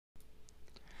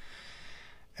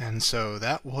And so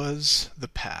that was The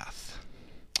Path.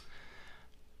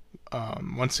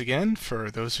 Once again, for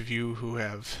those of you who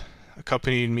have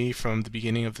accompanied me from the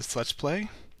beginning of this Let's Play,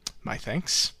 my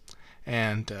thanks,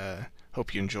 and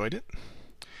hope you enjoyed it.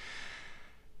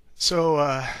 So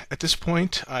at this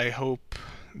point, I hope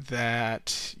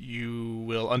that you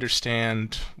will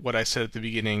understand what I said at the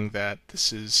beginning, that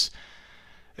this is,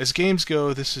 as games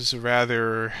go, this is a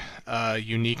rather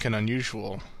unique and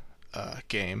unusual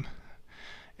game,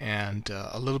 and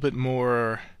a little bit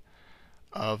more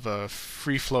of a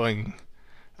free-flowing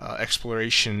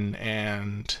exploration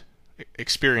and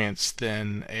experience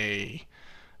than a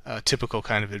typical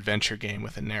kind of adventure game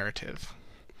with a narrative.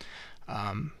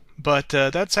 But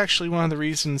that's actually one of the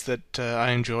reasons that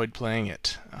I enjoyed playing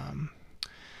it,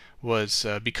 was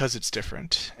because it's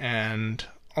different, and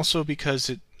also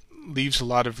because it leaves a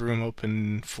lot of room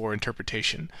open for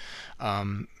interpretation.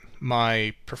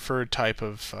 My preferred type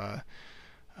of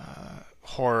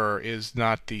horror is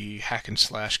not the hack and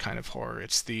slash kind of horror.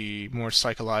 It's the more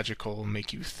psychological,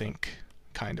 make you think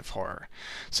kind of horror.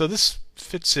 So this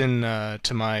fits in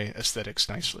to my aesthetics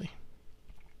nicely.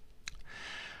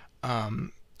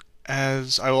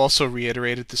 As I will also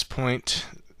reiterate at this point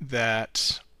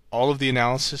that all of the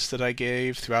analysis that I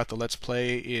gave throughout the Let's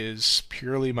Play is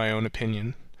purely my own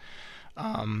opinion.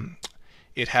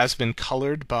 It has been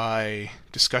colored by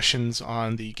discussions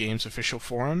on the game's official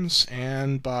forums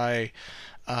and by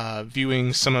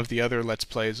viewing some of the other Let's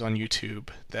Plays on YouTube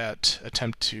that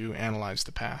attempt to analyze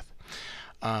the path.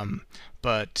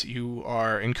 But you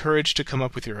are encouraged to come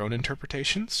up with your own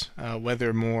interpretations,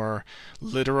 whether more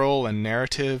literal and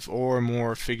narrative or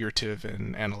more figurative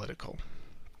and analytical.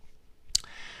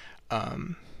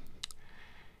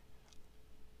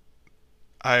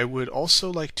 I would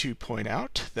also like to point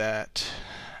out that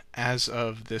as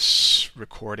of this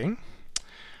recording,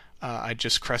 I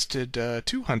just crested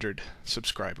 200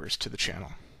 subscribers to the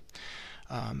channel.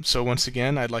 So once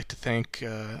again, I'd like to thank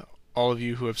all of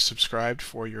you who have subscribed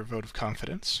for your vote of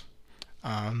confidence.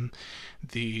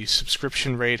 The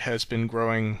subscription rate has been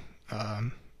growing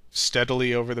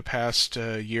steadily over the past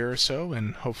year or so,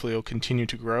 and hopefully it'll continue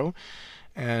to grow.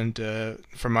 And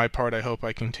for my part, I hope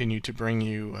I continue to bring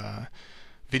you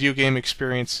video game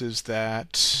experiences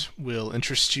that will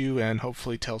interest you and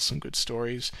hopefully tell some good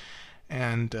stories,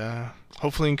 and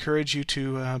hopefully encourage you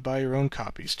to buy your own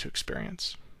copies to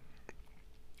experience.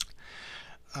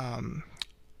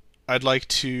 I'd like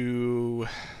to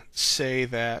say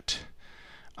that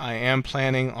I am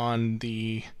planning on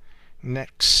the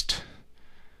next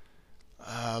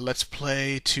Let's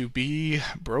Play to be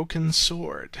Broken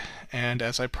Sword, and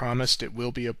as I promised, it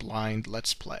will be a blind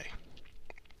Let's Play.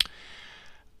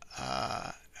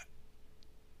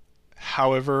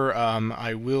 However,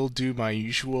 I will do my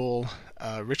usual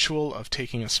ritual of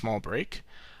taking a small break,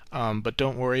 but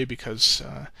don't worry, because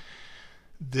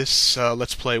this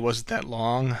Let's Play wasn't that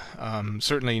long,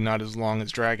 certainly not as long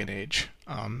as Dragon Age,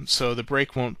 so the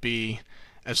break won't be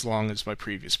as long as my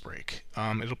previous break.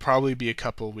 It'll probably be a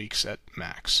couple of weeks at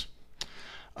max.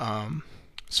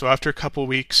 So after a couple of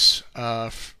weeks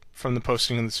from the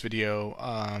posting of this video,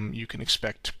 you can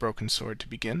expect Broken Sword to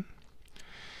begin.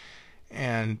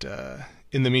 And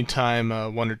in the meantime,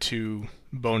 one or two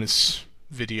bonus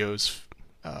videos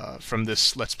from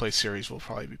this Let's Play series will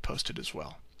probably be posted as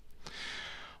well.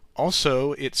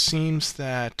 Also, it seems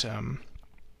that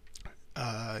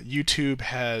YouTube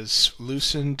has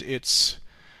loosened its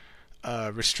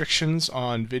restrictions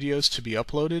on videos to be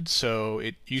uploaded, so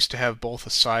it used to have both a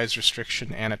size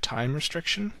restriction and a time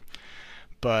restriction.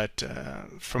 But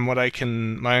from what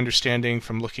my understanding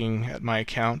from looking at my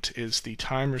account is the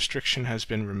time restriction has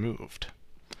been removed.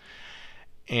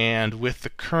 And with the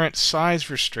current size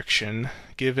restriction,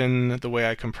 given the way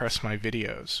I compress my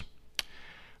videos,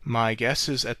 my guess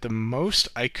is at the most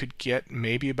I could get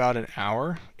maybe about an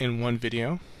hour in one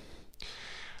video.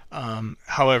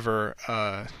 However,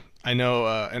 I know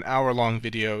an hour-long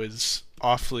video is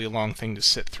awfully a long thing to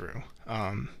sit through.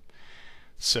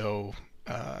 So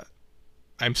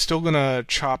I'm still going to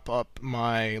chop up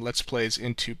my Let's Plays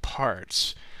into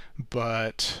parts,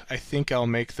 but I think I'll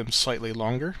make them slightly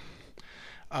longer.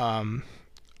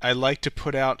 I like to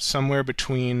put out somewhere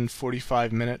between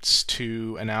 45 minutes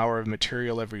to an hour of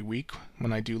material every week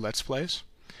when I do Let's Plays.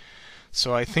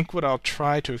 So I think what I'll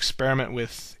try to experiment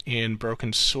with in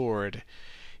Broken Sword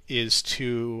is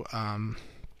to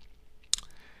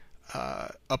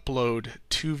upload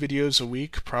 2 videos a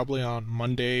week, probably on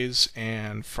Mondays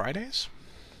and Fridays.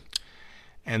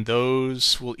 And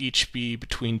those will each be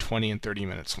between 20 and 30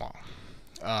 minutes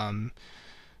long.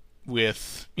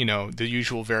 With, the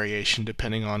usual variation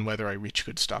depending on whether I reach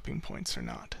good stopping points or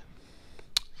not.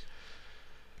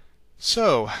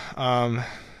 So,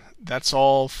 that's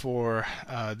all for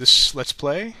this Let's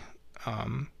Play.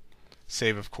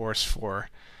 Save, of course, for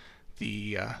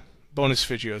the bonus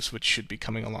videos, which should be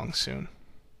coming along soon.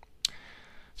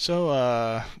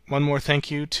 So, one more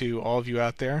thank you to all of you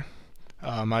out there,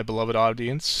 my beloved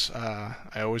audience.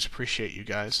 I always appreciate you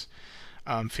guys.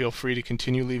 Feel free to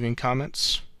continue leaving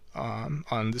comments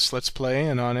on this Let's Play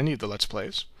and on any of the Let's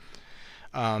Plays.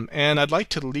 And I'd like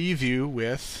to leave you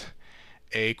with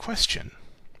a question.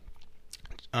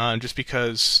 Just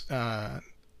because the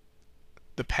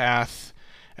path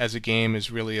as a game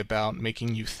is really about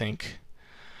making you think.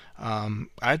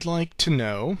 I'd like to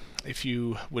know, if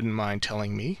you wouldn't mind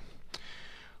telling me,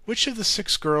 which of the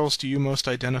 6 girls do you most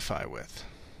identify with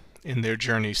in their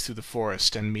journeys through the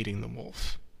forest and meeting the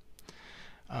wolf?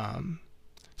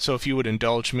 So if you would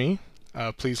indulge me,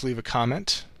 please leave a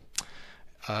comment.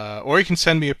 Or you can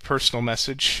send me a personal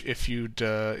message if you'd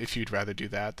rather do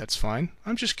that. That's fine.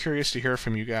 I'm just curious to hear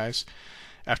from you guys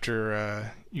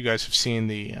after you guys have seen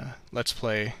the Let's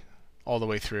Play all the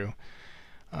way through.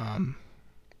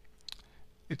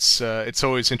 It's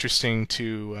always interesting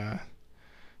to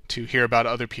hear about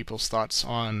other people's thoughts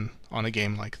on a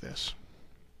game like this.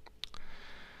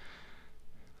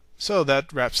 So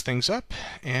that wraps things up,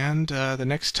 and the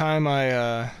next time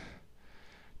I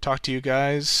talk to you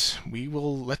guys, we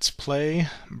will Let's Play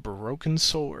Broken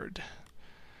Sword.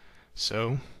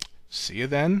 So, see you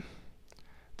then.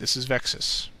 This is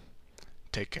Vexus.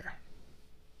 Take care.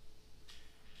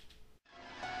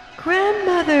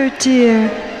 Grandmother dear,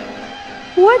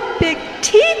 what big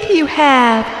teeth you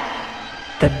have!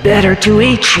 The better to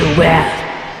eat you with.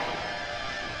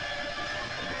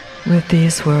 With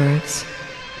these words,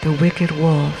 the wicked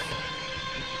wolf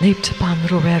leaped upon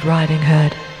Little Red Riding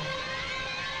Hood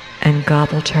and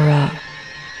gobbled her up.